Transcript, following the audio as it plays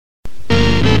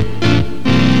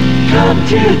come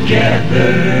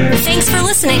together. Thanks for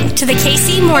listening to the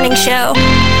KC Morning Show.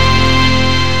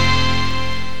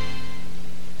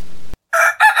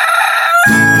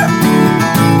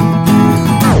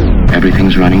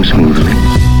 Everything's running smoothly.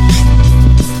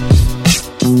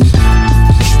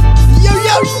 Yo!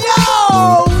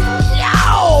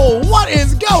 What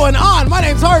is going on? My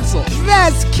name's Hartzell.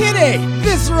 That's Kitty.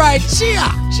 This right here.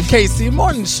 It's your KC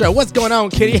Morning Show. What's going on,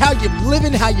 Kitty? How you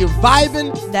living? How you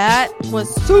vibing? That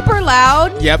was super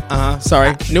loud. Yep,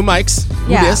 sorry. New mics.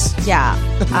 Yeah.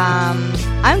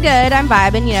 I'm good. I'm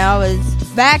vibing. You know, I was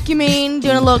vacuuming,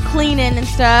 doing a little cleaning and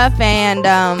stuff, and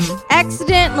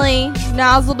accidentally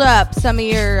nozzled up some of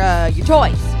your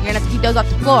toys. You're gonna have to keep those off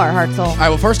the floor, Hartzell. All right,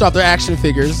 well, first off, they're action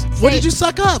figures. What did you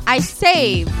suck up? I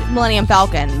saved Millennium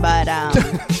Falcon, but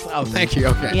oh, thank you.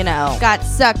 Okay. you know, got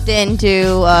sucked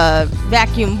into a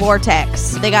vacuum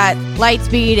vortex. They got light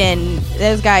speed, and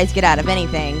those guys get out of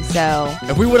anything, so.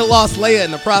 If we would have lost Leia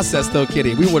in the process, though,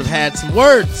 Kitty, we would have had some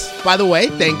words. By the way,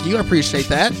 thank you. I appreciate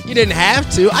that. You didn't have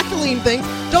to. I clean things.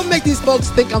 Don't make these folks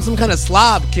think I'm some kind of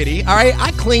slob, Kitty. All right?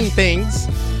 I clean things.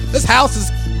 This house is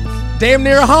damn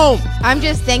near a home. I'm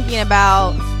just thinking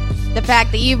about the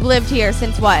fact that you've lived here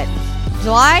since what?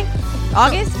 July?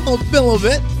 August? Been a little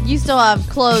bit. You still have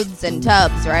clothes and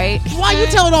tubs, right? Why you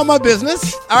telling all my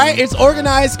business? All right, it's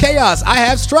organized chaos. I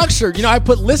have structure. You know, I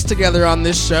put lists together on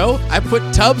this show. I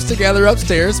put tubs together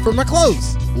upstairs for my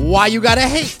clothes. Why you gotta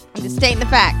hate? I'm just stating the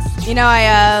facts. You know,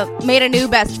 I made a new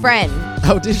best friend.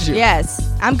 Oh, did you? Yes.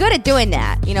 I'm good at doing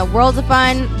that. You know, Worlds of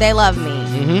Fun, they love me.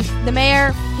 Mm-hmm. The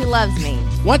mayor, he loves me.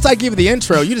 Once I give you the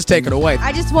intro, you just take it away.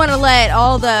 I just want to let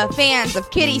all the fans of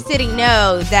Kitty City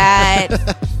know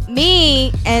that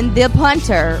me and the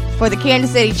punter for the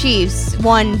Kansas City Chiefs,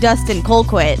 one Dustin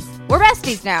Colquitt, we're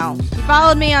besties now. He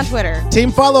followed me on Twitter.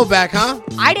 Team follow back, huh?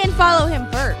 I didn't follow him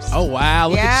first. Oh, wow.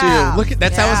 Look at you.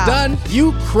 That's how it's done.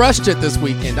 You crushed it this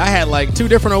weekend. I had like 2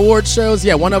 different award shows.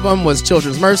 Yeah, one of them was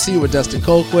Children's Mercy with Dustin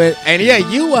Colquitt. And yeah,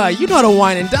 you know how to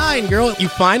wine and dine, girl. You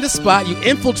find a spot, you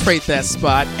infiltrate that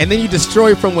spot, and then you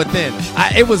destroy from within.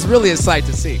 It was really a sight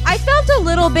to see. I felt a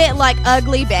little bit like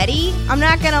Ugly Betty. I'm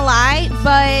not going to lie,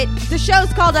 but the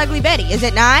show's called Ugly Betty, is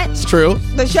it not? It's true.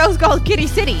 The show's called Kitty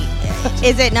City.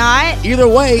 Is it not? Either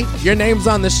way, your name's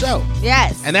on the show.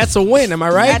 Yes. And that's a win, am I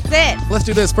right? That's it. Let's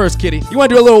do this first, Kitty. You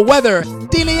want to do a little weather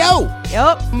dealio?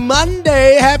 Yep.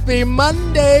 Monday, happy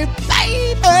Monday,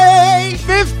 baby!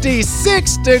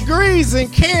 56 degrees in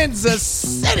Kansas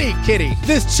City, Kitty.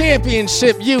 This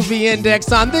championship UV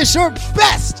index on this, your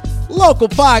best local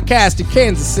podcast in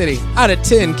Kansas City. Out of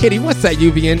 10, Kitty, what's that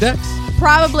UV index?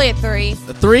 Probably a 3.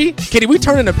 A 3? Kitty, we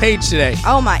turning a page today.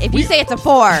 Oh my, if you say it's a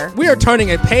 4. We are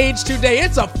turning a page today.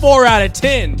 It's a 4 out of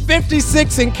 10.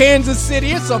 56 in Kansas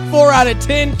City. It's a 4 out of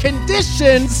 10.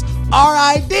 Conditions are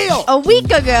ideal. A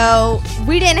week ago,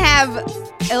 we didn't have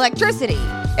electricity.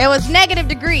 It was negative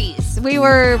degrees. We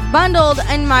were bundled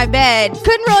in my bed.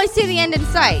 Couldn't really see the end in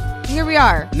sight. Here we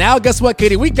are. Now, guess what,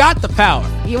 Kitty? We got the power.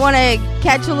 You want to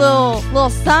catch a little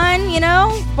sun, you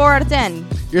know? 4 out of 10.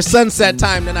 Your sunset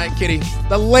time tonight, Kitty.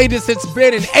 The latest it's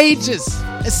been in ages.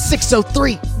 It's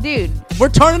 6:03. Dude. We're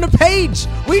turning a page.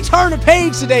 We turn a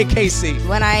page today, Casey.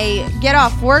 When I get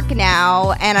off work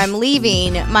now and I'm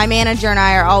leaving, my manager and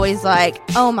I are always like,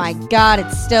 oh my God,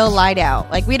 it's still light out.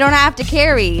 Like, we don't have to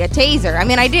carry a taser. I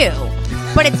mean, I do.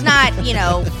 But it's not,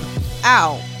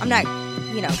 ow. I'm not,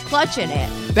 clutching it.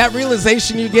 That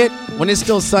realization you get when it's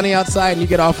still sunny outside and you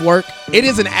get off work, it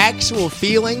is an actual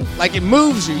feeling. Like, it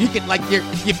moves you. You can,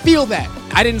 you feel that.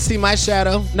 I didn't see my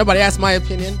shadow. Nobody asked my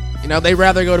opinion. They'd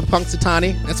rather go to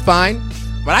Punxsutawney. That's fine.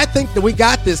 But I think that we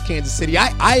got this, Kansas City.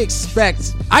 I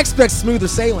expect smoother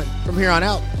sailing from here on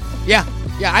out. Yeah,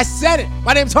 I said it.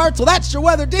 My name's Hartzell. That's your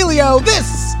weather dealio. This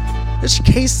is your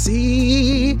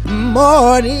KC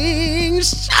Morning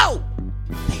Show.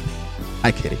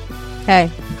 Hi, Kitty.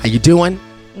 Hey. How you doing?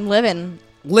 I'm living.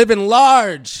 Living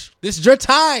large. This is your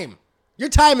time. Your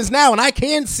time is now, and I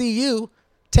can see you.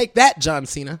 Take that, John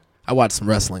Cena. I watched some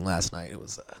wrestling last night. It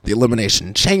was the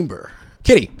Elimination Chamber.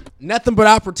 Kitty, nothing but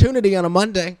opportunity on a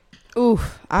Monday.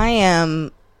 Oof,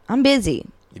 I'm busy.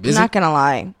 You busy? I'm not going to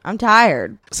lie. I'm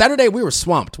tired. Saturday, we were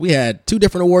swamped. We had 2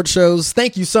 different award shows.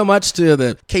 Thank you so much to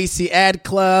the KC Ad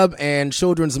Club and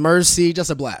Children's Mercy.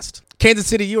 Just a blast. Kansas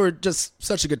City, you were just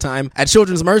such a good time. At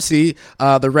Children's Mercy,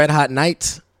 the Red Hot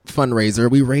Night fundraiser,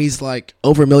 we raised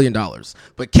over $1 million.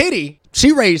 But Kitty,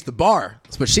 she raised the bar.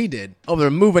 That's what she did. Over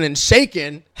there moving and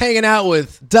shaking, hanging out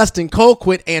with Dustin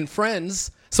Colquitt and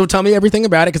friends. So tell me everything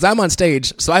about it, because I'm on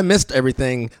stage, so I missed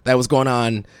everything that was going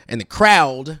on in the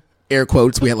crowd. Air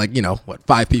quotes. We had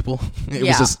 5 people. It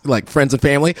was just friends and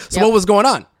family. So What was going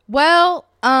on? Well,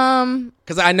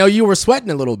 Because I know you were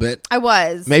sweating a little bit. I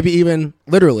was. Maybe even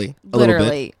literally a little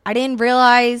bit. I didn't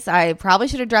realize I probably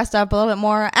should have dressed up a little bit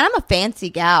more. And I'm a fancy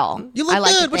gal. You look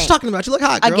good. What you talking about? You look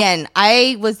hot, girl. Again,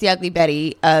 I was the ugly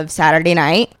Betty of Saturday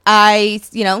night. I,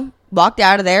 walked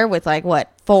out of there with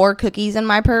 4 cookies in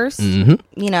my purse.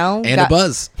 Mm-hmm. And a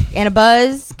buzz. And a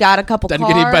buzz. Got a couple Doesn't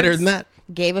cards. get any better than that.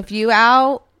 Gave a few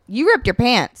out. You ripped your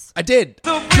pants. I did.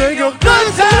 Take a good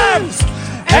times,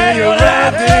 and you'll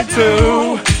have it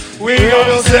too. We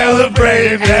gonna celebrate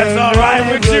if that's alright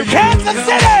with you. Kansas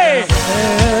City!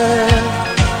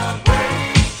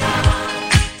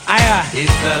 It's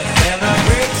a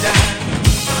celebration.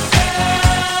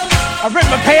 I ripped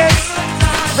my pants.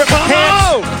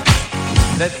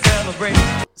 Let's celebrate.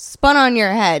 Spun on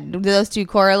your head. Do those two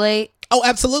correlate? Oh,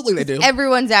 absolutely they do.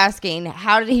 Everyone's asking,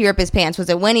 how did he rip his pants? Was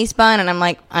it when he spun? And I'm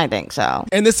like, I think so.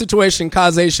 In this situation,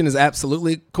 causation is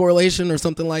absolutely correlation or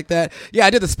something like that. Yeah, I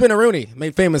did the spinneroonie,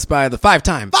 made famous by the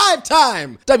five-time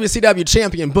WCW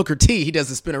champion Booker T. He does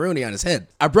the spinneroonie on his head.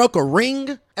 I broke a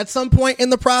ring at some point in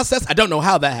the process. I don't know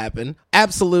how that happened.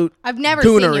 Absolute I've never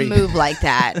goonery. seen you move like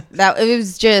that. It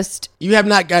was just... You have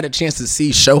not got a chance to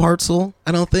see Show Hartzell,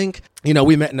 I don't think.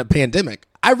 We met in a pandemic.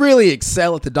 I really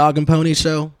excel at the Dog and Pony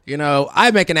show. I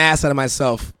make an ass out of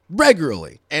myself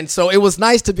regularly. And so it was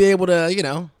nice to be able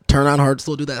to, turn on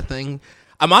Hartzell, do that thing.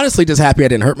 I'm honestly just happy I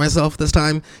didn't hurt myself this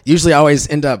time. Usually I always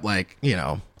end up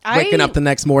waking up the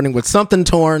next morning with something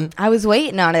torn. I was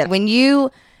waiting on it. When you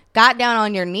got down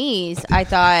on your knees, I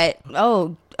thought,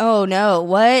 oh no,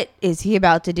 what is he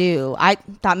about to do? I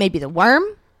thought maybe the worm,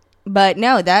 but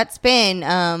no, that's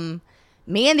been...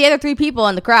 me and the other 3 people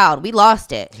in the crowd, we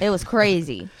lost it. It was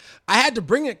crazy. I had to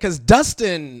bring it because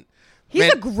Dustin...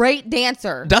 He's a great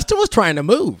dancer. Dustin was trying to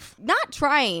move. Not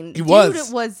trying. He was.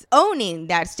 Dude was owning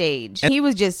that stage. He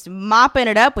was just mopping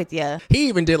it up with you. He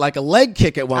even did a leg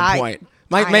kick at one point.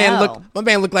 My man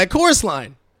looked like Chorus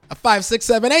Line. A 5, 6,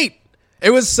 7, 8. It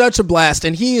was such a blast.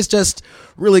 And he is just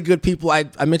really good people. I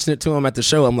mentioned it to him at the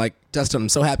show. I'm like, Dustin, I'm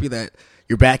so happy that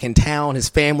you're back in town. His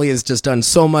family has just done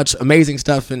so much amazing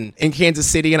stuff in Kansas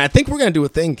City. And I think we're going to do a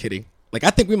thing, Kitty.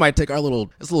 I think we might take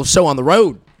this little show on the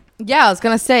road. Yeah, I was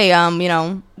going to say,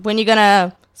 when you going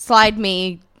to slide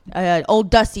me old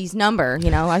Dusty's number,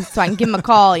 so I can give him a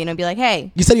call, be like,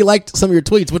 hey. You said you liked some of your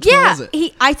tweets. Which one was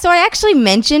it? So I actually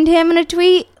mentioned him in a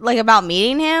tweet, about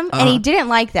meeting him, and he didn't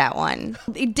like that one.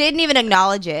 He didn't even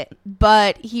acknowledge it,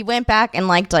 but he went back and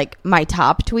liked, my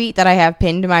top tweet that I have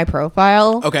pinned to my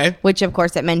profile. Okay. Which, of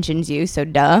course, it mentions you, so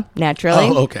duh, naturally.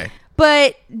 Oh, okay.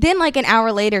 But then, an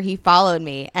hour later, he followed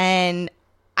me, and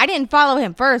I didn't follow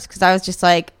him first because I was just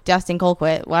like, Dustin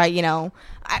Colquitt, why,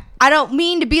 I don't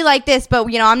mean to be like this, but,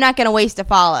 I'm not going to waste a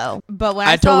follow. But when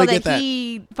I saw that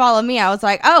he followed me, I was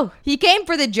like, oh, he came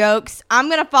for the jokes. I'm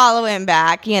going to follow him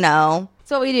back, That's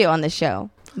what we do on the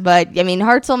show. But,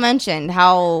 Hartzell mentioned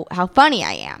how funny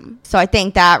I am. So I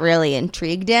think that really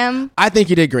intrigued him. I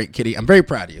think you did great, Kitty. I'm very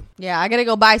proud of you. Yeah, I got to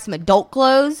go buy some adult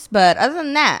clothes. But other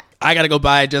than that. I got to go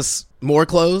buy just more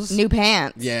clothes. New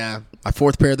pants. Yeah, my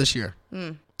 4th pair this year.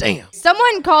 Damn.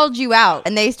 Someone called you out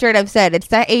and they straight up said it's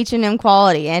that H&M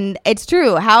quality. And it's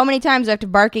true. How many times do I have to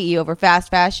bark at you over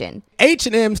fast fashion?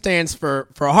 H&M stands for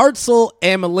Hartzell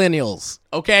and millennials.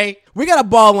 Okay? We got a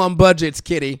ball on budgets,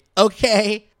 Kitty.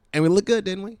 Okay? And we look good,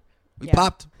 didn't we? We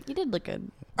popped. You did look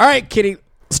good. All right, Kitty.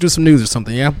 Let's do some news or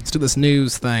something, yeah? Let's do this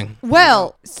news thing.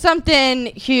 Well, something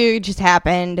huge has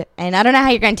happened, and I don't know how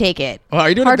you're going to take it. Oh, are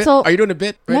you doing a bit? Are you doing a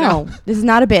bit right now? No, this is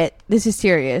not a bit. This is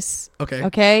serious. Okay.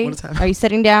 Okay? What is happening? Are you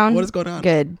sitting down? What is going on?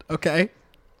 Good. Okay.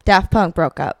 Daft Punk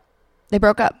broke up. They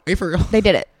broke up. Are you for real? They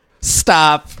did it.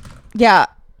 Stop. Yeah.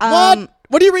 What?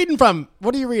 What are you reading from?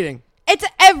 What are you reading? It's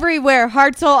everywhere,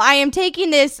 Hartzell. I am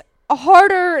taking this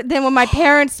harder than when my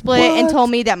parents split and told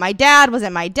me that my dad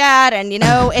wasn't my dad. And,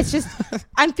 it's just,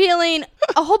 I'm feeling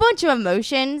a whole bunch of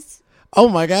emotions. Oh,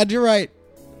 my God, you're right.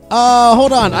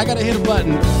 Hold on. I got to hit a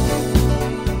button.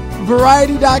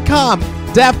 Variety.com.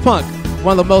 Daft Punk,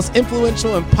 one of the most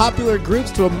influential and popular groups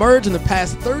to emerge in the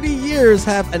past 30 years,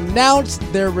 have announced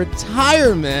their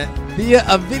retirement via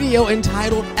a video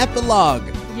entitled Epilogue.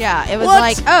 Yeah, it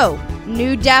was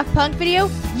new Daft Punk video?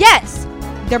 Yes.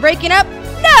 They're breaking up?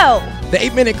 No! The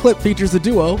 8-minute clip features the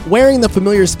duo wearing the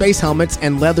familiar space helmets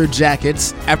and leather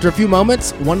jackets. After a few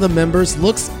moments, one of the members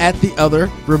looks at the other,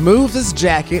 removes his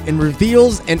jacket, and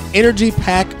reveals an energy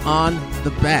pack on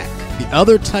the back. The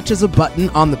other touches a button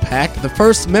on the pack. The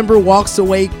first member walks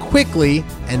away quickly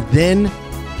and then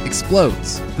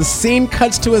explodes. The scene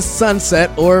cuts to a sunset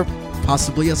or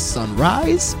possibly a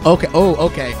sunrise?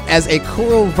 Okay. As a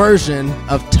choral version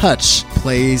of Touch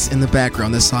plays in the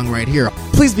background, this song right here.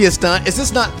 Please be a stunt. Is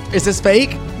this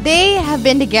fake? They have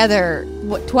been together,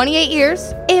 28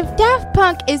 years? If Daft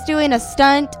Punk is doing a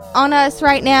stunt on us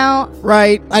right now...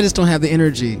 Right. I just don't have the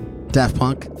energy, Daft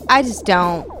Punk. I just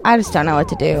don't know what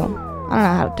to do. I don't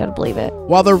know how to believe it.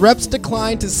 While the reps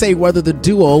declined to say whether the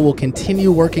duo will continue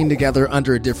working together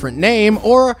under a different name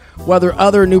or whether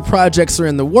other new projects are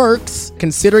in the works,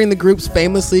 considering the group's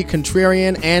famously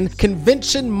contrarian and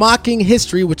convention-mocking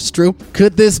history, which is true,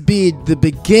 could this be the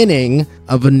beginning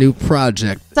of a new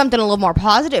project? Something a little more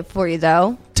positive for you,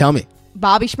 though. Tell me.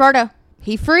 Bobby Shmurda,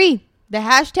 he free. The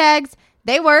hashtags,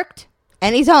 they worked,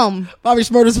 and he's home. Bobby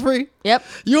Shmurda's free? Yep.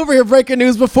 You over here breaking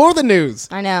news before the news.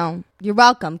 I know. You're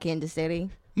welcome, Kansas City.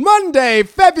 Monday,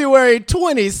 February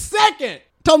 22nd.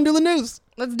 Tell them to do the news.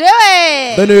 Let's do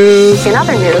it. The news. In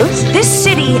other news, this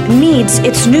city needs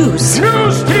its news.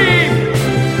 News team,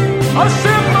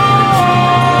 assemble!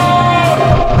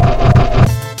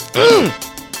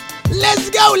 Let's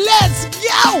go.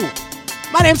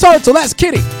 My name's Hartzell. That's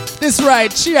Kitty. This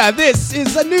right here. This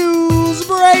is a news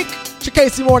break. It's your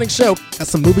KC Morning Show. Got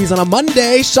some movies on a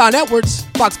Monday. Shawn Edwards,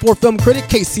 Fox 4 Film Critic,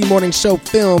 KC Morning Show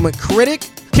Film Critic.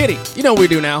 Kitty, you know what we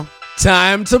do now.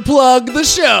 Time to plug the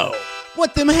show.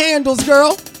 What them handles,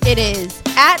 girl? It is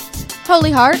at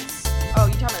Holy Hearts. Oh,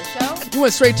 you talking about the show? You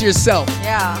went straight to yourself.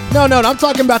 Yeah. No, I'm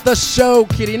talking about the show,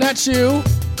 Kitty, not you.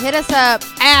 Hit us up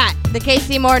at the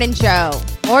KC Morning Show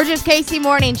or just KC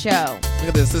Morning Show. Look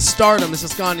at this. This stardom has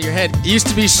just gone to your head. It used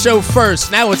to be show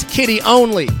first. Now it's Kitty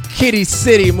only. Kitty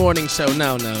City Morning Show.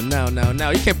 No.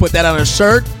 You can't put that on a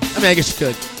shirt. I mean, I guess you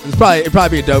could. It'd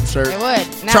probably be a dope shirt. It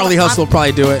would. Now Charlie Hustle will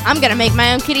probably do it. I'm going to make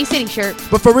my own Kitty City shirt.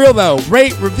 But for real, though,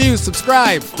 rate, review,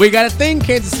 subscribe. We got a thing,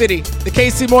 Kansas City. The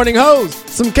KC Morning Hoes.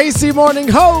 Some KC Morning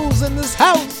Hoes in this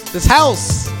house. This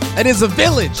house. It is a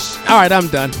village. All right, I'm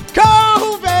done.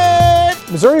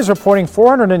 COVID! Missouri is reporting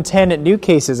 410 new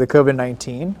cases of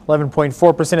COVID-19.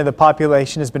 11.4% of the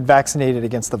population has been vaccinated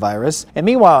against the virus. And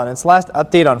meanwhile, in its last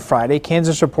update on Friday,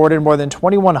 Kansas reported more than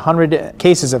 2,100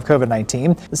 cases of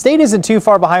COVID-19. The state isn't too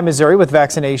far behind Missouri with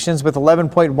vaccinations, with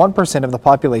 11.1% of the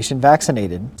population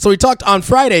vaccinated. So we talked on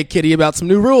Friday, Kitty, about some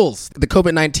new rules. The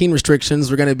COVID-19 restrictions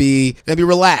were going to be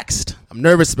relaxed. I'm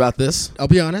nervous about this, I'll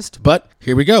be honest, but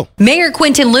here we go. Mayor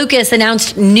Quinton Lucas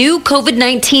announced new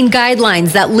COVID-19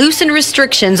 guidelines that loosen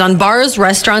restrictions on bars,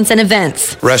 restaurants, and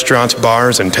events. Restaurants,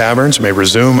 bars, and taverns may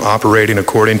resume operating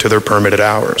according to their permitted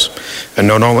hours and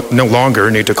no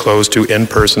longer need to close to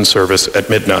in-person service at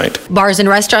midnight. Bars and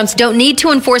restaurants don't need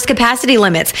to enforce capacity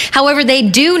limits. However, they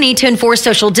do need to enforce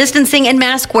social distancing and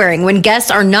mask wearing when guests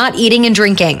are not eating and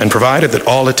drinking. And provided that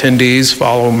all attendees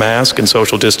follow mask and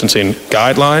social distancing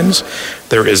guidelines,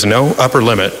 there is no upper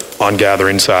limit on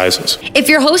gathering sizes. If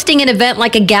you're hosting an event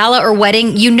like a gala or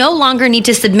wedding, you no longer need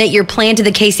to submit your plan to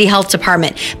the KC Health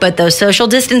Department, but those social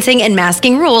distancing and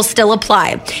masking rules still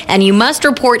apply. And you must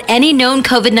report any known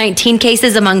COVID-19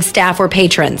 cases among staff or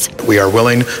patrons. We are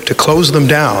willing to close them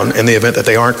down in the event that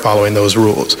they aren't following those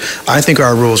rules. I think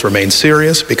our rules remain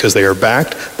serious because they are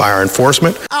backed by our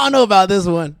enforcement. I don't know about this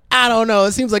one. I don't know.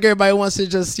 It seems like everybody wants to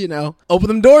just, open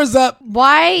them doors up.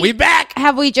 Why We back.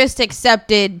 have we just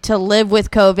accepted to live with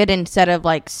COVID instead of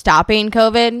stopping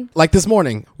COVID? Like this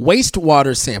morning,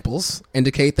 wastewater samples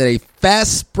indicate that a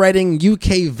fast-spreading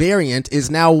UK variant is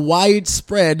now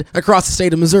widespread across the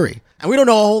state of Missouri. And we don't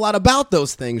know a whole lot about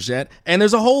those things yet. And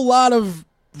there's a whole lot of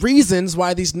reasons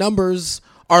why these numbers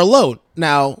are low.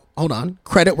 Now, hold on.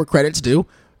 Credit where credit's due.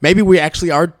 Maybe we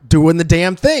actually are doing the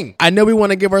damn thing. I know we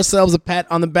want to give ourselves a pat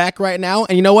on the back right now.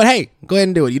 And you know what? Hey, go ahead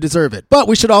and do it. You deserve it. But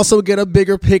we should also get a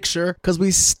bigger picture because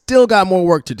we still got more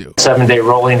work to do. 7-day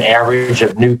rolling average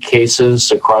of new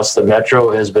cases across the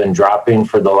metro has been dropping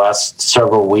for the last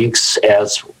several weeks,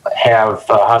 as have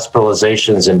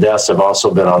hospitalizations and deaths have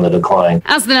also been on the decline.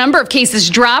 As the number of cases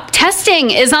drop,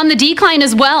 testing is on the decline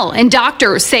as well. And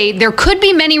doctors say there could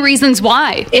be many reasons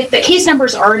why. If the case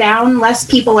numbers are down, less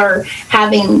people are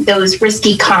having those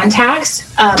risky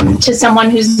contacts to someone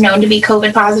who's known to be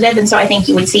COVID positive. And so I think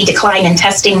you would see decline in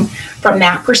testing from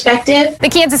that perspective. The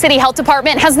Kansas City Health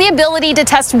Department has the ability to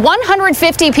test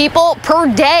 150 people per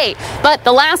day. But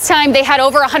the last time they had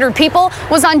over 100 people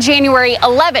was on January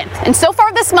 11th. And so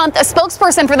far this month, a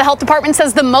spokesperson for the health department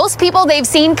says the most people they've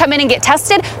seen come in and get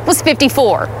tested was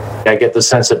 54. I get the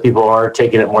sense that people are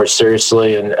taking it more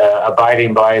seriously and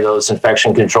abiding by those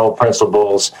infection control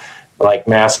principles like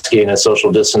masking and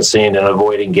social distancing and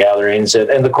avoiding gatherings.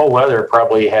 And the cold weather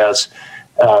probably has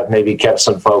maybe kept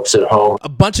some folks at home. A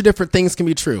bunch of different things can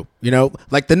be true.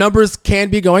 Like the numbers can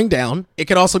be going down. It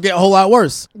could also get a whole lot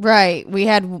worse. Right. We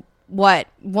had,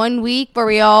 1 week where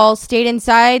we all stayed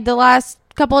inside the last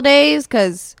couple of days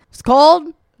because it's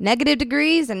cold, negative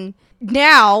degrees, and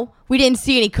now we didn't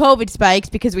see any COVID spikes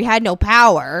because we had no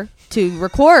power to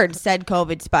record said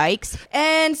COVID spikes.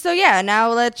 And so, yeah,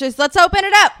 now let's open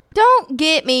it up. Don't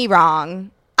get me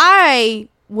wrong. I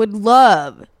would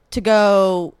love to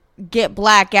go get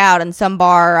blackout in some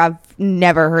bar I've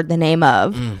never heard the name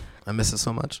of. I miss it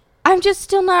so much. I'm just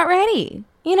still not ready.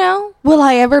 You know, will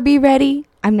I ever be ready?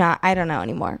 I'm not. I don't know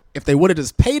anymore. If they would have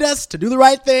just paid us to do the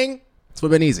right thing, it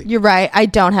would have been easy. You're right. I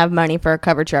don't have money for a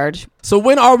cover charge. So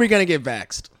when are we going to get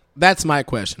vaxxed? That's my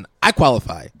question. I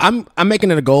qualify. I'm making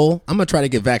it a goal. I'm going to try to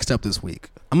get vaxxed up this week.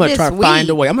 I'm going to try to find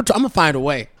a way. I'm going to find a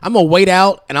way. I'm going to wait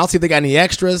out, and I'll see if they got any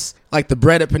extras, like the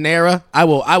bread at Panera. I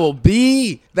will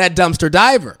be that dumpster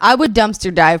diver. I would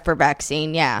dumpster dive for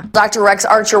vaccine, yeah. Dr. Rex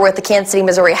Archer with the Kansas City,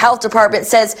 Missouri Health Department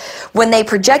says when they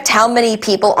project how many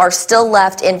people are still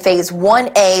left in phase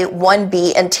 1A,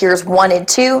 1B, and tiers 1 and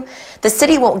 2, the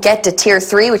city won't get to tier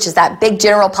 3, which is that big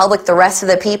general public, the rest of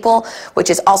the people, which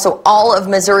is also all of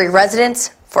Missouri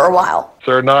residents, for a while.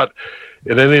 They're not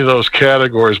in any of those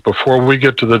categories. Before we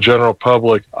get to the general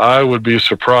public, I would be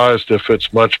surprised if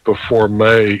it's much before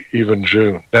May, even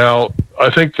June. Now, I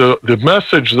think the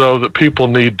message, though, that people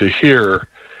need to hear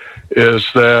is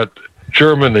that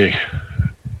Germany,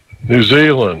 New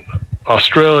Zealand,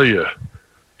 Australia,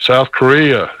 South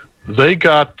Korea, they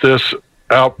got this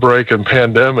outbreak and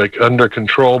pandemic under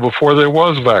control before there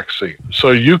was vaccine.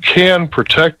 So you can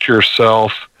protect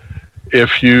yourself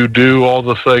if you do all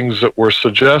the things that we're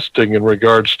suggesting in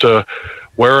regards to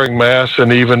wearing masks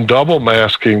and even double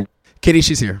masking. Kitty,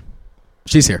 she's here.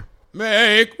 She's here.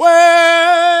 Make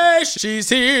way, she's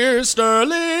here,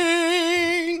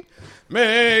 Sterling.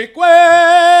 Make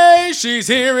way, she's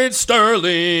here, it's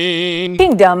Sterling.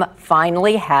 Kingdom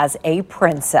finally has a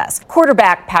princess.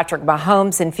 Quarterback Patrick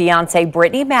Mahomes and fiancée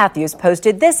Brittany Matthews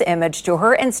posted this image to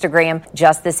her Instagram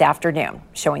just this afternoon,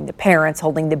 showing the parents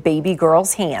holding the baby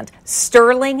girl's hand.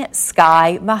 Sterling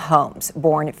Sky Mahomes,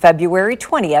 born February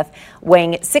 20th,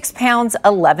 weighing 6 pounds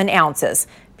 11 ounces.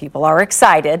 People are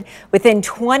excited. Within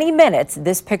 20 minutes,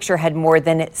 this picture had more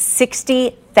than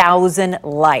 60,000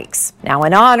 likes. Now,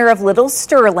 in honor of little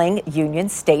Sterling, Union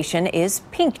Station is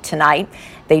pink tonight.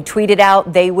 They tweeted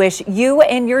out they wish you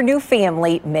and your new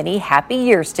family many happy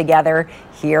years together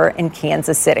here in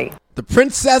Kansas City. The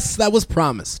princess that was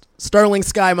promised. Sterling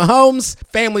Sky Mahomes.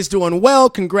 Family's doing well.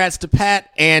 Congrats to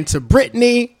Pat and to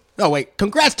Brittany. Oh, wait.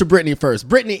 Congrats to Brittany first.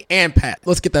 Brittany and Pat.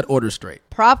 Let's get that order straight.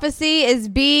 Prophecy is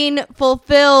being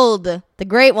fulfilled. The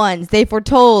great ones, they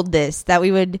foretold this, that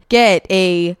we would get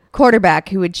a quarterback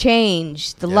who would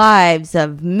change the lives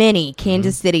of many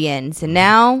Kansas Citians. And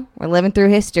now we're living through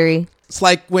history. It's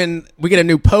like when we get a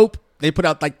new pope, they put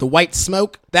out like the white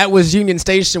smoke. That was Union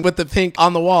Station with the pink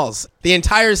on the walls. The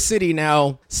entire city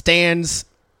now stands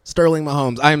Sterling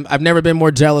Mahomes. I've never been more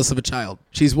jealous of a child.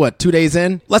 She's what, 2 days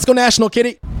in? Let's go national,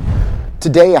 Kitty.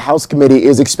 Today, a House committee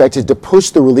is expected to push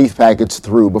the relief package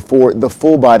through before the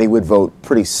full body would vote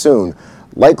pretty soon,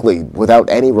 likely without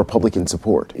any Republican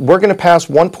support. We're going to pass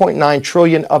 $1.9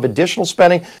 trillion of additional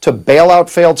spending to bail out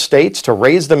failed states, to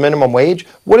raise the minimum wage.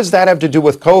 What does that have to do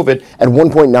with COVID? At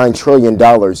 $1.9 trillion,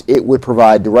 it would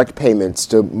provide direct payments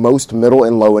to most middle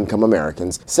and low-income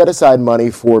Americans, set aside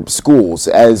money for schools,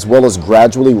 as well as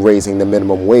gradually raising the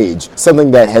minimum wage,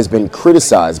 something that has been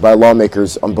criticized by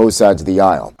lawmakers on both sides of the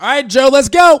aisle. All right, Joe, let's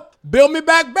go. Build me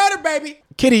back better, baby.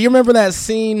 Kitty, you remember that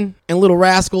scene in Little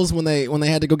Rascals when they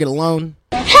had to go get a loan?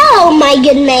 Hello, my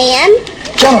good man.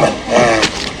 Gentlemen,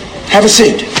 have a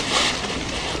seat.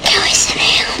 Can we sit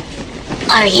down?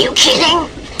 Are you kidding?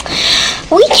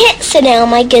 We can't sit down,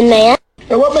 my good man.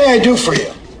 Now, what may I do for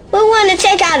you? We want to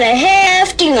take out a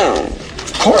hefty loan.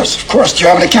 Of course. Do you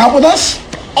have an account with us?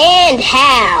 And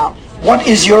how? What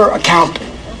is your account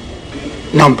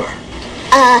number?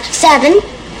 7.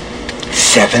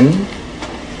 7.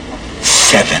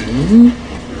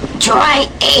 Try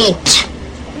 8.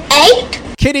 8?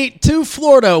 Kitty, 2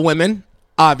 Florida women,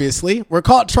 obviously, were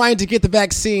caught trying to get the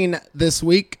vaccine this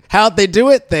week. How'd they do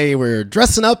it? They were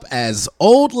dressing up as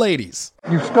old ladies.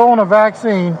 You've stolen a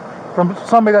vaccine from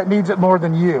somebody that needs it more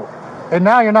than you. And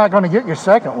now you're not going to get your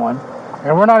second one.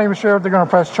 And we're not even sure if they're going to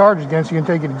press charges against you and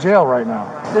take you to jail right now.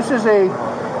 This is a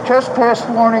trespass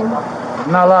warning.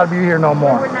 Not allowed to be here no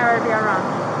more. We're not allowed to be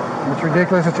around. It's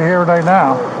ridiculous that you're here right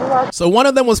now. So one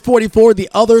of them was 44, the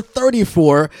other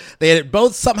 34. They had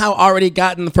both somehow already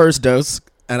gotten the first dose,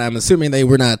 and I'm assuming they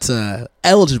were not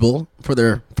eligible for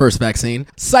their first vaccine.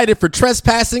 Cited for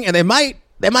trespassing, and they might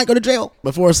they might go to jail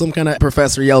before some kind of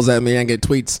professor yells at me and get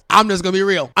tweets. I'm just going to be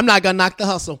real. I'm not going to knock the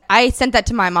hustle. I sent that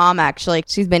to my mom, actually.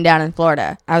 She's been down in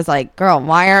Florida. I was like, girl,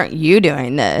 why aren't you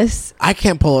doing this? I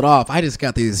can't pull it off. I just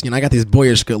got these, I got these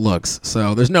boyish good looks.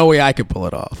 So there's no way I could pull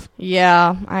it off.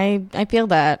 Yeah, I feel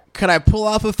that. Could I pull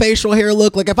off a facial hair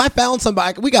look? Like if I found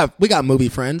somebody, we got movie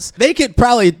friends. They could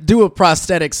probably do a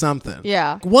prosthetic something.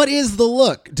 Yeah. What is the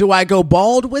look? Do I go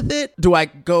bald with it? Do I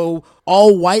go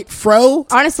all white fro?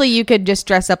 Honestly, you could just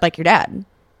dress up like your dad.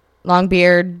 Long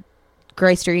beard,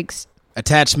 gray streaks.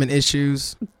 Attachment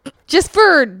issues. Just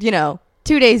for, 2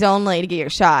 days only to get your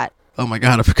shot. Oh my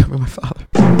God, I'm becoming my father.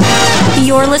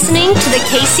 You're listening to the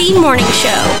KC Morning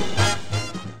Show.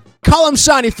 Call him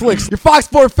Shiny Flicks, your Fox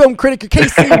 4 film critic, your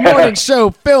KC Morning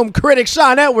Show film critic,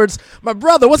 Shawn Edwards. My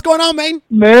brother, what's going on, man?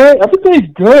 Man,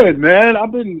 everything's good, man.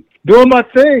 I've been doing my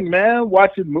thing, man.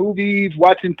 Watching movies,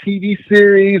 watching TV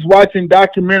series, watching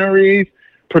documentaries,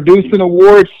 producing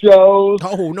award shows.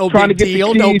 Oh, no trying big to get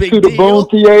deal, the no keys big to the deal. Boone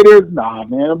Theaters. Nah,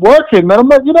 man, I'm working, man. I'm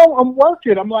like, I'm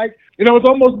working. I'm like, it's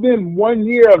almost been 1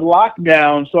 year of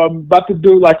lockdown, so I'm about to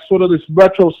do like sort of this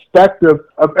retrospective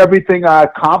of everything I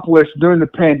accomplished during the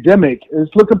pandemic.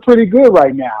 It's looking pretty good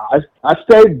right now. I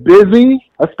stayed busy,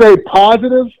 I stayed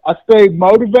positive, I stayed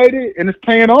motivated, and it's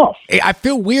paying off. I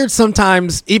feel weird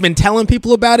sometimes even telling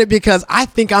people about it because I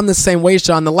think I'm the same way,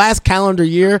 Shawn. The last calendar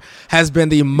year has been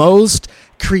the most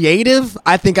creative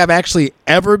I think I've actually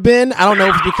ever been. I don't know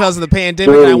if it's because of the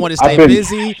pandemic and I want to stay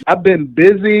busy. I've been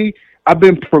busy. I've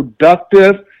been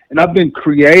productive, and I've been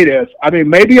creative. I mean,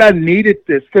 maybe I needed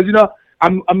this because,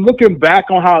 I'm looking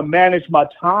back on how I managed my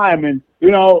time and,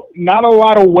 not a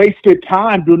lot of wasted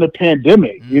time during the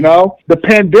pandemic, The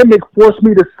pandemic forced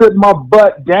me to sit my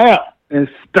butt down and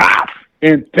stop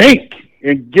and think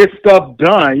and get stuff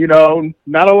done,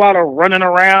 not a lot of running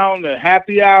around and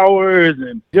happy hours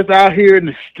and just out here in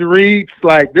the streets.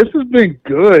 Like, this has been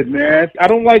good, man. I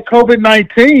don't like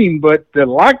COVID-19, but the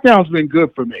lockdown's been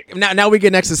good for me. Now we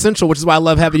get existential, which is why I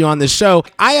love having you on this show.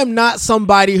 I am not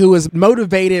somebody who is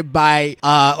motivated by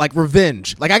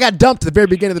revenge. Like, I got dumped at the very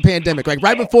beginning of the pandemic. Like,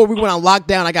 right before we went on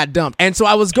lockdown, I got dumped. And so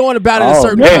I was going about it a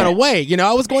certain kind of way.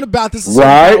 I was going about this a certain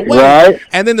kind of way. Right.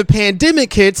 And then the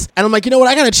pandemic hits, and I'm like, you know what?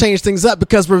 I got to change things up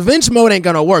because revenge mode ain't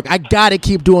gonna work. I gotta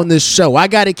keep doing this show. I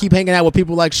gotta keep hanging out with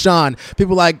people like Shawn,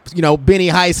 people like Benny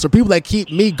Heist, or people that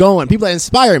keep me going, people that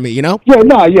inspire me. You don't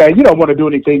want to do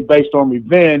anything based on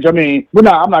revenge. I mean,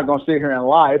 I'm not gonna sit here and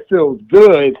lie. It feels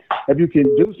good if you can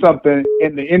do something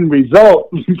and the end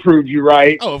result proves you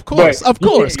right. Oh, of course, But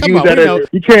Come on,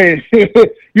 you can't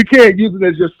you can't use it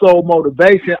as your sole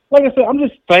motivation. Like I said, I'm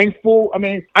just thankful. I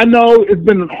mean, I know it's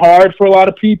been hard for a lot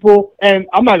of people, and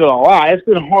I'm not gonna lie, it's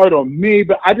been hard on me,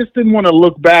 but I just didn't want to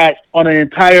look back on an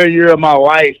entire year of my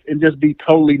life and just be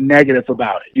totally negative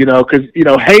about it, because,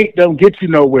 hate don't get you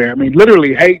nowhere. I mean,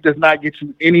 literally, hate does not get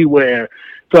you anywhere.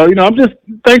 So, I'm just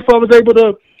thankful I was able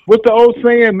to, what's the old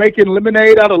saying, making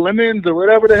lemonade out of lemons or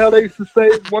whatever the hell they used to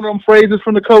say, one of them phrases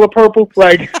from The Color Purple.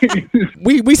 Like,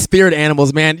 we spirit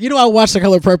animals, man. I watched The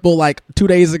Color Purple like 2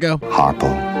 days ago. Harple,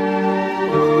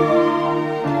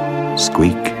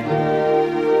 Squeak,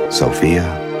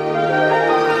 Sophia,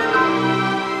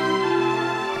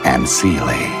 and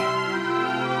Seeley.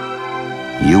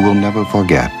 You will never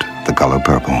forget The Color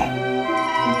Purple.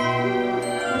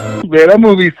 Man, that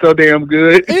movie's so damn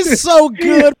good. It's so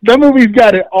good. That movie's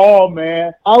got it all,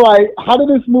 man. How did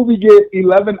this movie get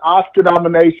 11 Oscar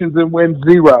nominations and win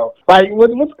 0? Like,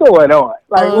 what's going on?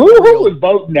 Like, who was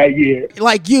voting that year?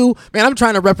 Like you, man, I'm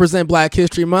trying to represent Black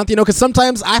History Month, because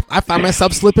sometimes I find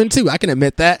myself slipping too. I can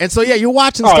admit that. And so, yeah, you're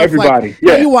watching stuff everybody.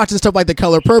 You're watching stuff like The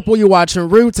Color Purple, you're watching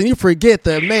Roots, and you forget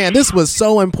that, man, this was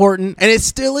so important, and it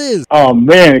still is. Oh,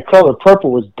 man, The Color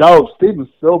Purple was dope. Steven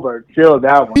Spielberg killed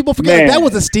that one. People forget that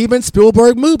was a Steven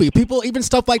Spielberg movie. People, even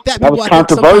stuff like that. That was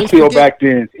controversial back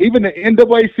then. Even the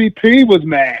NAACP was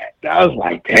mad. I was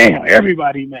like, damn,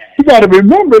 everybody mad. You got to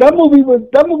remember, that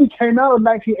movie came out in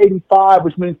 1985,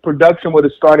 which means production would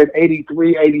have started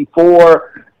 83,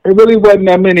 84. There really wasn't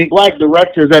that many black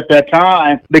directors at that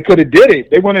time. They could have did it.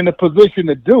 They weren't in a position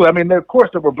to do it. I mean, of course,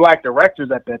 there were black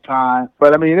directors at that time,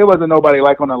 but I mean, there wasn't nobody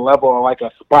like on the level of like a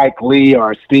Spike Lee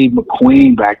or a Steve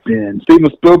McQueen back then.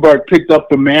 Steven Spielberg picked up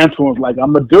the mantle and was like,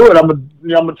 I'm gonna do it. I'm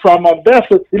gonna try my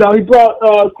best. He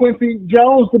brought Quincy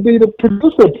Jones to be the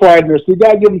producer partner, so you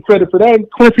gotta give him credit for that.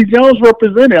 Quincy Jones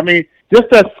represented. I mean, just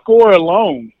that score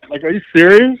alone. Like, are you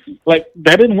serious? Like,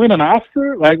 that didn't win an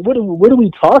Oscar? Like, what are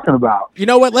we talking about? You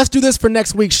know what? Let's do this for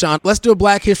next week, Shawn. Let's do a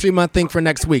Black History Month thing for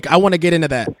next week. I want to get into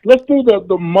that. Let's do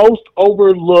the most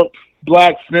overlooked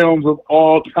black films of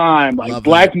all time. Like,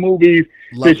 black movies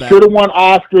that should have won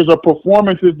Oscars or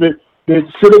performances that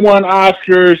that should have won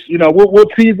Oscars. You know, we'll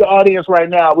tease the audience right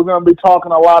now. We're going to be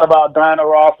talking a lot about Diana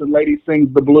Ross and Lady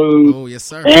Sings the Blues. Oh, yes,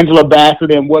 sir. Angela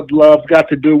Bassett and what love's got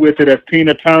to do with it as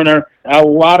Tina Turner. A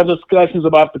lot of discussions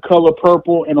about The Color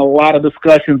Purple and a lot of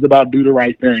discussions about Do the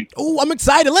Right Thing. Oh, I'm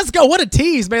excited. Let's go. What a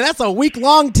tease, man. That's a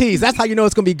week-long tease. That's how you know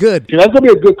it's going to be good. Yeah, that's going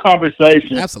to be a good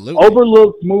conversation. Absolutely.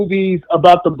 Overlooked movies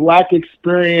about the Black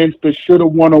experience that should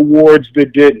have won awards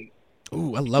that didn't.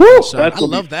 Ooh, I love that show. I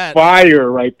love that.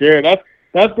 Fire right there.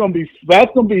 That's gonna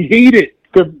be heated.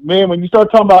 Because, man, when you start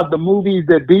talking about the movies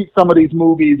that beat some of these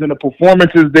movies and the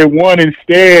performances that won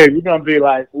instead, you're gonna be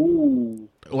like, ooh.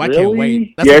 Oh, I can't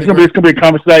wait. Yeah, it's gonna be a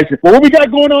conversation. Well, what we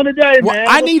got going on today, well, man?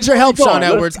 I need your help, Shawn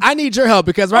Edwards. I need your help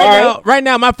because right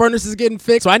now my furnace is getting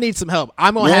fixed, so I need some help.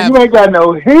 I'm gonna have. You ain't got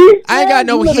no heat. I ain't got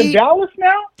no heat. heat. You live in Dallas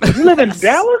now? You live in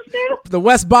Dallas now? The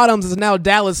West Bottoms is now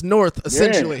Dallas North,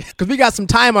 essentially, because we got some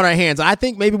time on our hands. I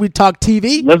think maybe we talk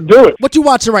TV. Let's do it. What you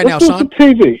watching right now, Let's Shawn? do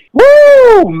some TV.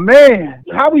 Woo, man!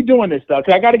 How we doing this stuff?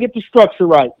 Okay, I got to get the structure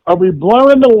right. Are we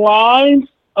blurring the lines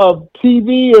of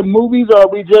TV and movies, or are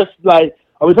we just like?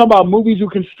 Are we talking about movies you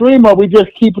can stream, or are we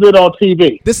just keeping it on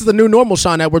TV? This is the new normal,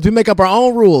 Shawn Edwards. We make up our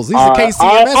own rules. These are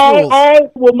KCMS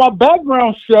rules. Well, my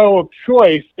background show of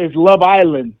choice is Love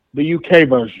Island, the UK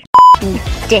version.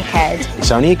 Dickhead. It's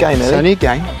only a game, Ellie. It's only a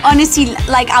game. Honestly,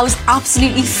 like, I was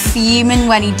absolutely fuming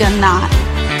when he done that.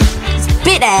 It's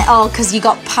bitter. Because you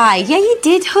got pie. Yeah, you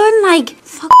did, hun. Like,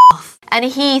 fuck off. And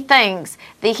he thinks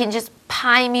they can just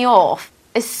pie me off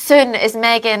as soon as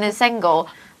Megan is single.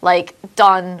 Like,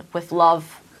 done with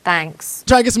love. Thanks.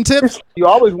 Try to get some tips. You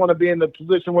always want to be in the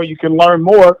position where you can learn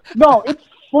more. No, it's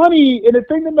funny, and the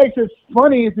thing that makes it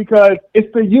funny is because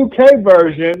it's the UK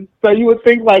version, so you would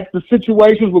think, like, the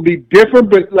situations would be different,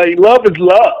 but, like, love is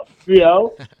love, you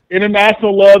know?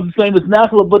 International love is the same as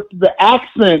national, but the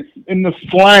accent and the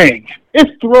slang,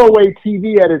 it's throwaway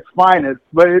TV at its finest,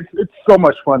 but it's so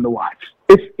much fun to watch.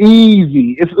 It's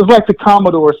easy. It's like the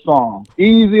Commodore song.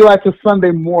 Easy like a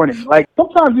Sunday morning. Like,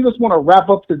 sometimes you just want to wrap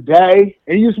up the day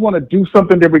and you just want to do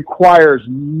something that requires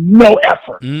no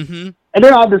effort. Mm-hmm. And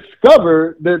then I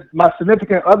discovered that my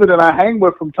significant other that I hang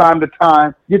with from time to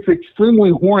time gets extremely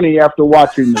horny after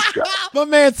watching this show. My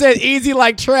man said easy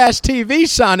like trash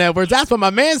TV, Shawn Edwards. That's what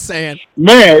my man's saying.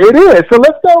 Man, it is. So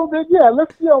let's go.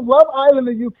 Let's Love Island,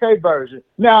 the UK version.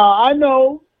 Now, I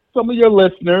know some of your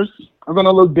listeners are going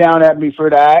to look down at me for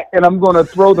that, and I'm going to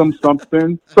throw them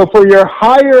something. So for your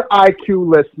higher IQ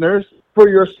listeners, for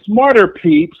your smarter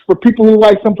peeps, for people who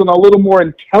like something a little more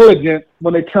intelligent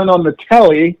when they turn on the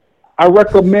telly, I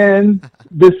recommend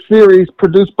this series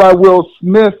produced by Will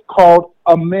Smith called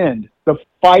Amend, The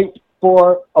Fight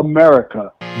for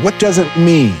America. What does it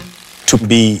mean to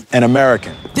be an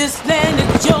American? This land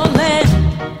is your land.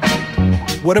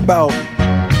 What about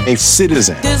a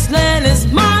citizen? This land is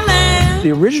my land.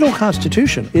 The original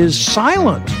Constitution is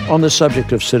silent on the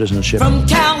subject of citizenship. From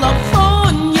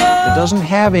California. It doesn't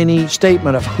have any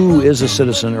statement of who is a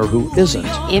citizen or who isn't.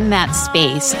 In that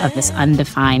space of this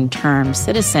undefined term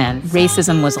citizen,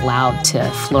 racism was allowed to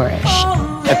flourish.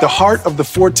 At the heart of the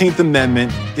 14th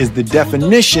Amendment is the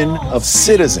definition of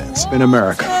citizens in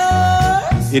America.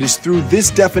 It is through this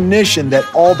definition that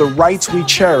all the rights we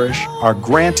cherish are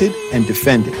granted and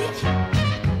defended.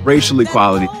 Racial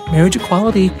equality, marriage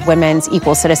equality, women's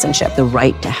equal citizenship, the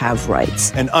right to have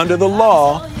rights. And under the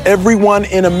law, everyone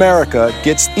in America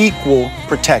gets equal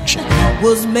protection.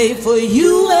 Was made for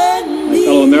you and me.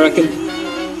 Fellow Americans,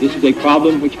 this is a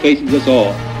problem which faces us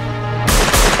all.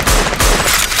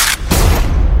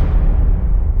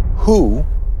 Who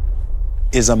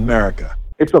is America?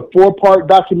 It's a 4-part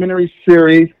documentary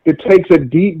series that takes a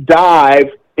deep dive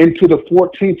into the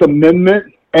 14th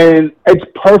Amendment, and it's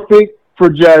perfect for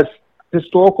just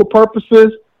historical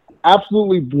purposes,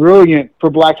 absolutely brilliant for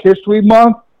Black History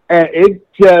Month, and it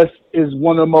just is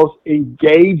one of the most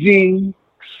engaging,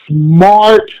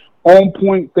 smart,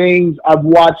 on-point things I've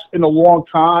watched in a long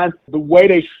time. The way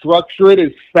they structure it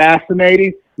is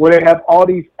fascinating, where they have all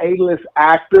these A-list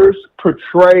actors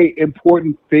portray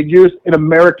important figures in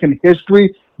American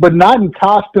history, but not in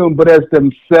costume, but as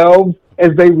themselves,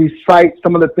 as they recite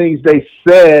some of the things they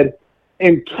said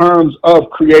in terms of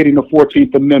creating the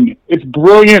 14th Amendment. It's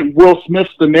brilliant. Will Smith's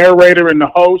the narrator and the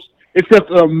host. It's just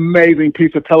an amazing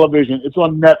piece of television. It's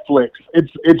on Netflix.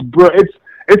 It's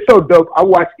so dope. I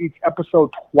watch each episode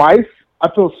twice.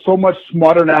 I feel so much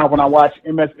smarter now when I watch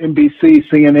MSNBC,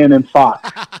 CNN, and Fox.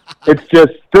 It's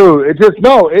just, dude.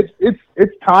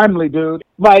 It's timely, dude.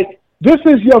 Like, this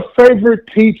is your favorite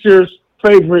teacher's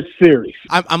favorite series.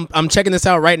 I'm checking this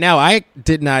out right now. I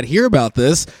did not hear about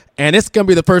this, and it's gonna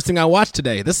be the first thing I watch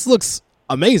today. This looks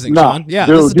amazing, No, Shawn. Yeah,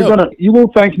 dude, this is dope. you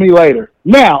will thank me later.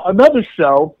 Now, another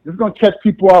show. This is gonna catch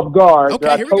people off guard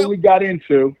that I totally got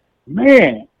into.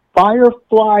 Man,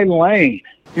 Firefly Lane.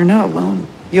 You're not alone.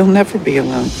 You'll never be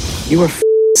alone. You are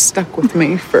stuck with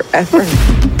me forever.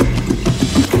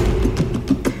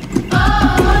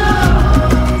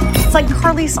 It's like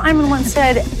Carly Simon once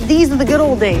said, these are the good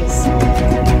old days.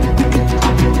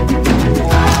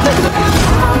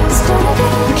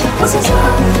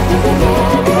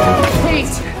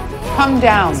 Please, come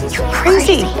down. You're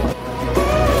crazy.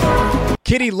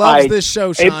 Kitty loves this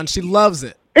show, Shawn. She loves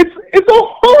it. It's a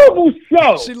horrible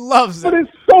show. She loves it. But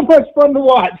it's so much fun to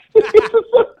watch.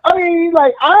 I mean,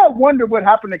 like, I wonder what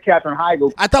happened to Katherine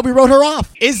Heigl. I thought we wrote her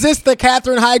off. Is this the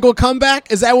Katherine Heigl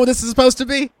comeback? Is that what this is supposed to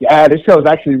be? Yeah, this show is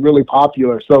actually really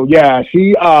popular. So, yeah,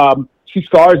 she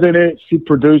stars in it. She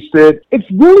produced it. It's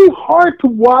really hard to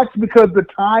watch because the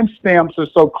timestamps are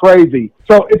so crazy.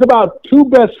 So it's about two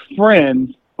best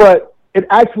friends, but it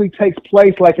actually takes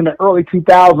place like in the early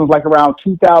 2000s, like around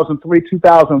 2003,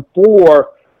 2004.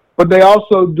 But they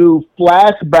also do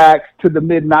flashbacks to the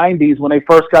mid-90s when they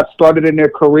first got started in their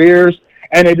careers.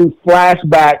 And they do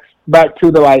flashbacks back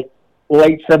to the like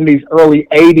late 70s, early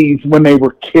 80s when they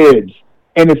were kids.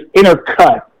 And it's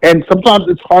intercut. And sometimes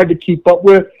it's hard to keep up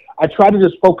with. I try to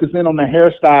just focus in on the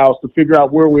hairstyles to figure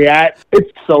out where we're at.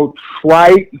 It's so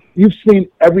trite. You've seen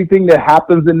everything that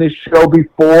happens in this show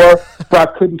before, so I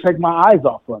couldn't take my eyes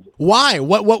off of it. Why?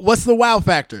 What's the wow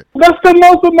factor? That's the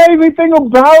most amazing thing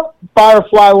about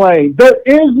Firefly Lane. There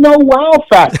is no wow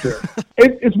factor.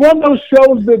 It's one of those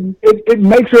shows that it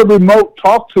makes your remote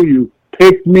talk to you.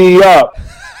 Pick me up.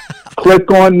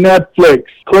 Click on Netflix.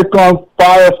 Click on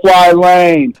Firefly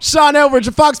Lane. Shawn Edwards,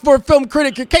 your Fox Sports Film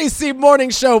Critic, your KC Morning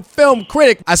Show Film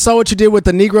Critic. I saw what you did with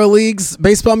the Negro Leagues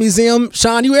Baseball Museum.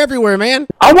 Shawn, you everywhere, man.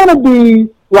 I want to be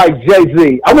like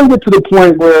Jay-Z. I want to get to the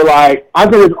point where, like, I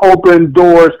can just open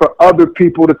doors for other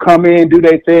people to come in, do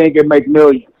their thing, and make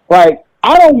millions. Like,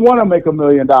 I don't want to make $1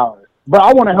 million, but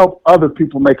I want to help other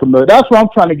people make $1 million. That's what I'm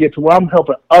trying to get to, where I'm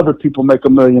helping other people make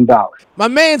 $1 million. My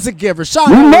man's a giver. Shawn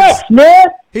You Edwards. next, man.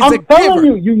 I'm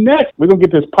telling you next. We're going to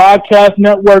get this podcast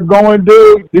network going,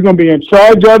 dude. You're going to be in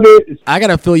charge of it. I got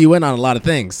to fill you in on a lot of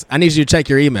things. I need you to check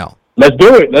your email. Let's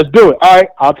do it. All right.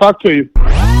 I'll talk to you.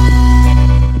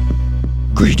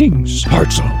 Greetings,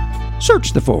 Hartzell.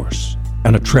 Search the force,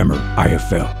 and a tremor I have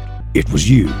felt. It was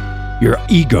you. Your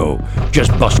ego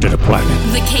just busted a planet.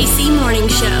 The KC Morning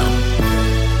Show.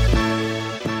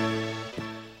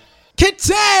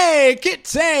 Kitty,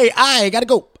 I gotta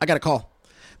go. I got a call.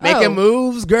 Making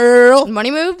moves, girl. Money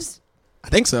moves? I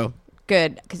think so.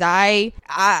 Good, because I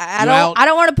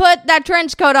don't want to put that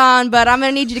trench coat on, but I'm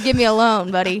gonna need you to give me a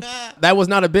loan, buddy. That was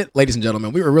not a bit, ladies and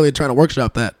gentlemen. We were really trying to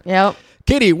workshop that. Yep.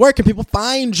 Kitty, where can people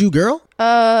find you, girl?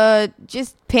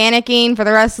 Just panicking for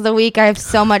the rest of the week. I have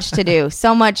so much to do.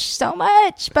 so much.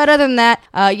 But other than that,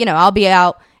 I'll be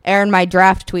out airing my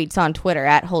draft tweets on Twitter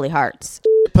at Holy Hearts.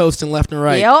 Posting left and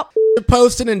right. Yep.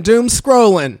 Posting and doom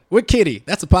scrolling with Kitty.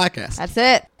 That's a podcast. That's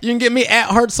it. You can get me at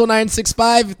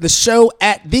Hartzell965, the show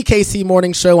at the KC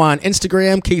Morning Show on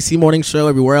Instagram, KC Morning Show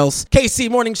everywhere else,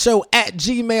 KC Morning Show at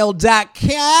gmail.com.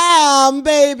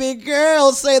 Baby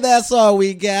girl, say that's all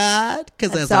we got.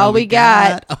 Because that's all we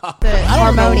got.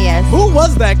 Harmonious. Who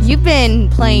was that? You've been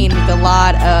playing with a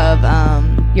lot of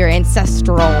your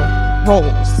ancestral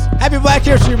roles. Happy Black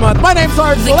History Month. My name's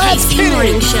Hartzell. The That's KC Kitty.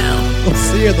 Morning Show. We'll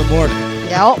see you in the morning.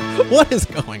 Yep. What is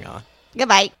going on?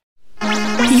 Goodbye.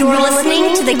 You're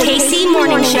listening to the KC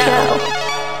Morning Show.